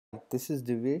This is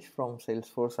Divesh from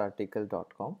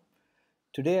salesforcearticle.com.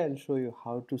 Today I'll show you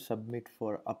how to submit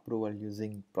for approval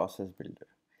using Process Builder.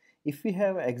 If we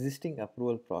have existing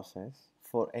approval process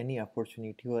for any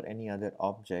opportunity or any other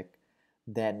object,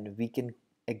 then we can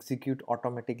execute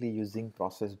automatically using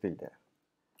Process Builder.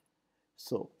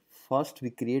 So first we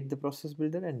create the Process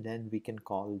Builder and then we can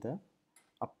call the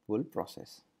approval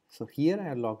process. So here I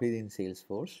have logged in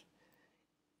Salesforce.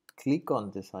 Click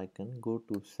on this icon, go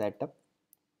to Setup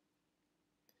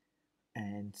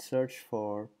and search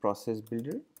for Process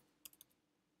Builder.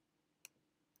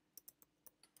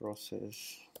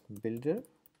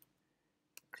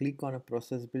 Click on a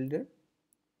Process Builder,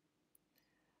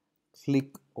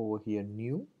 click over here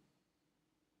New,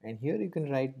 and here you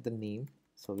can write the name.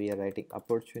 So we are writing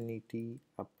Opportunity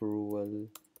Approval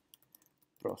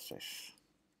Process.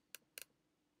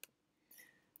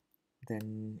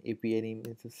 Then API name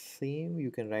is the same.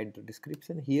 You can write the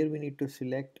description. Here we need to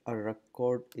select a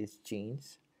record is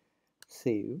changed,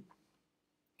 save.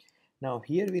 Now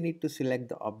here we need to select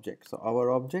the object. So our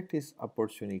object is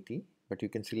opportunity, but you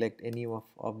can select any of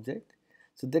object.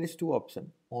 So there is two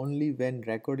options: only when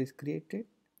record is created,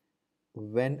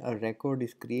 when a record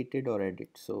is created or edit.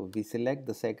 So we select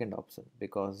the second option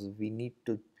because we need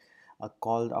to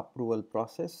call the approval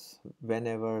process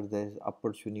whenever there's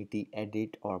opportunity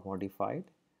edit or modified.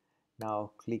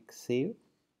 Now click save.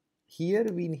 Here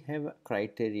we have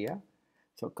criteria.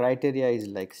 So criteria is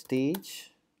like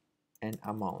stage and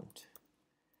amount.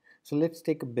 So let's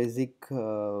take a basic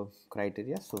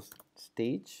criteria. So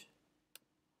stage.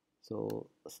 So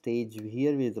stage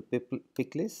here is the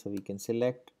pick list. So we can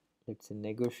select, let's say,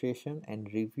 negotiation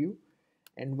and review.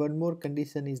 And one more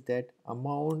condition is that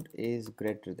amount is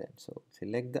greater than. So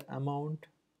select the amount,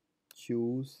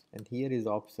 choose, and here is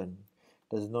option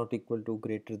does not equal to,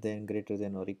 greater than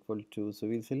or equal to. So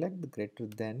we'll select the greater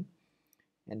than,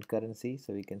 and currency.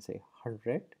 So we can say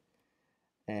 100.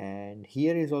 And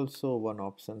here is also one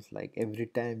options like every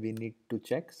time we need to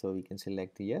check. So we can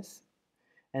select yes.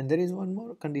 And there is one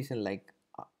more condition like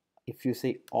if you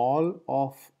say all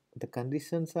of the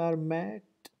conditions are met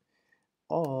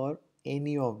or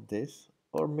any of this,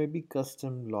 or maybe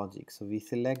custom logic. So we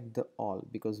select the all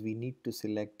because we need to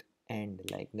select and,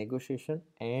 like negotiation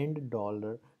and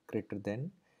dollar greater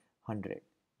than 100.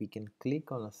 We can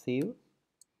click on a save.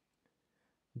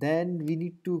 Then we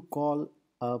need to call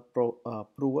a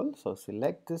approval. So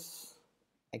select this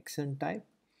action type,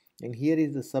 and here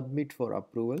is the submit for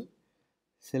approval.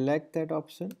 Select that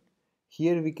option.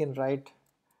 Here we can write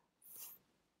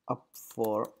up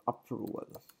for approval,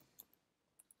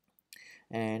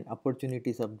 and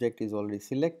opportunity subject is already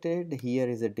selected. Here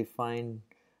is a define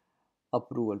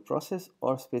approval process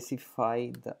or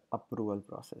specify the approval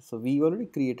process. So we already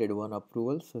created one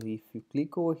approval. So if you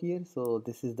click over here, so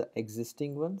this is the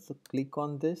existing one. So click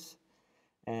on this,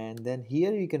 and then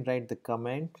here you can write the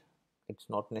comment. It's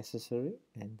not necessary,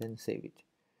 and then save it.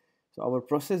 So our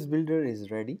process builder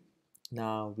is ready.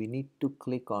 Now we need to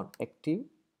click on active.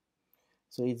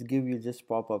 So it's give you just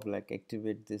pop up like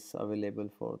activate this available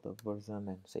for the version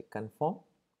and say confirm.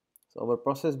 So our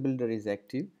process builder is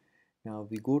active. Now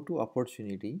we go to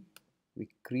opportunity, we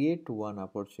create one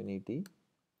opportunity.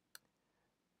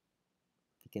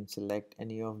 We can select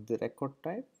any of the record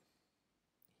type.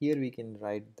 Here we can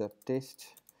write the test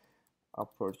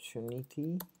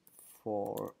opportunity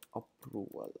for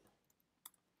approval.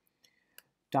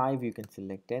 Type you can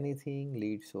select anything,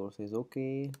 lead source is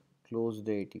okay, close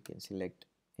date you can select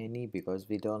any because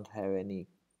we don't have any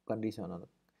condition on the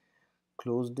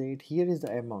close date. Here is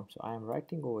the amount, so I am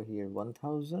writing over here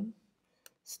 1000.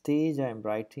 Stage I am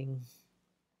writing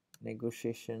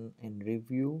negotiation and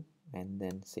review, and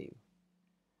then save.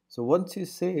 So once you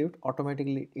saved,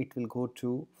 automatically it will go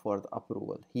to for the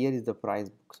approval. Here is the price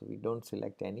book, so we don't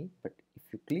select any, but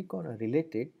if you click on a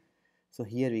related, so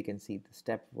here we can see the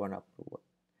step 1 approval.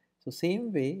 So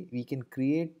same way we can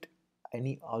create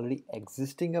any already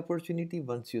existing opportunity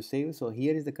once you save. So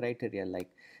here is the criteria like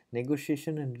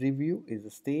negotiation and review is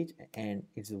the stage and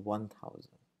it's 1000.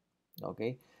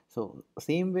 Okay, so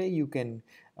same way you can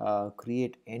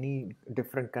create any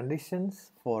different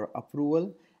conditions for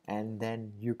approval, and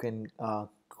then you can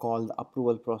call the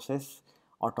approval process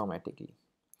automatically.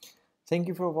 Thank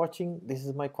you for watching. This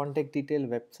is my contact detail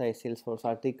website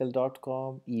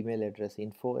salesforcearticle.com, email address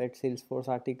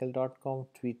info@salesforcearticle.com,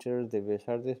 Twitter Devesh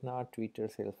Ardeshna, Twitter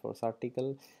Salesforce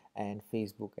Article, and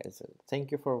Facebook as well.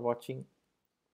 Thank you for watching.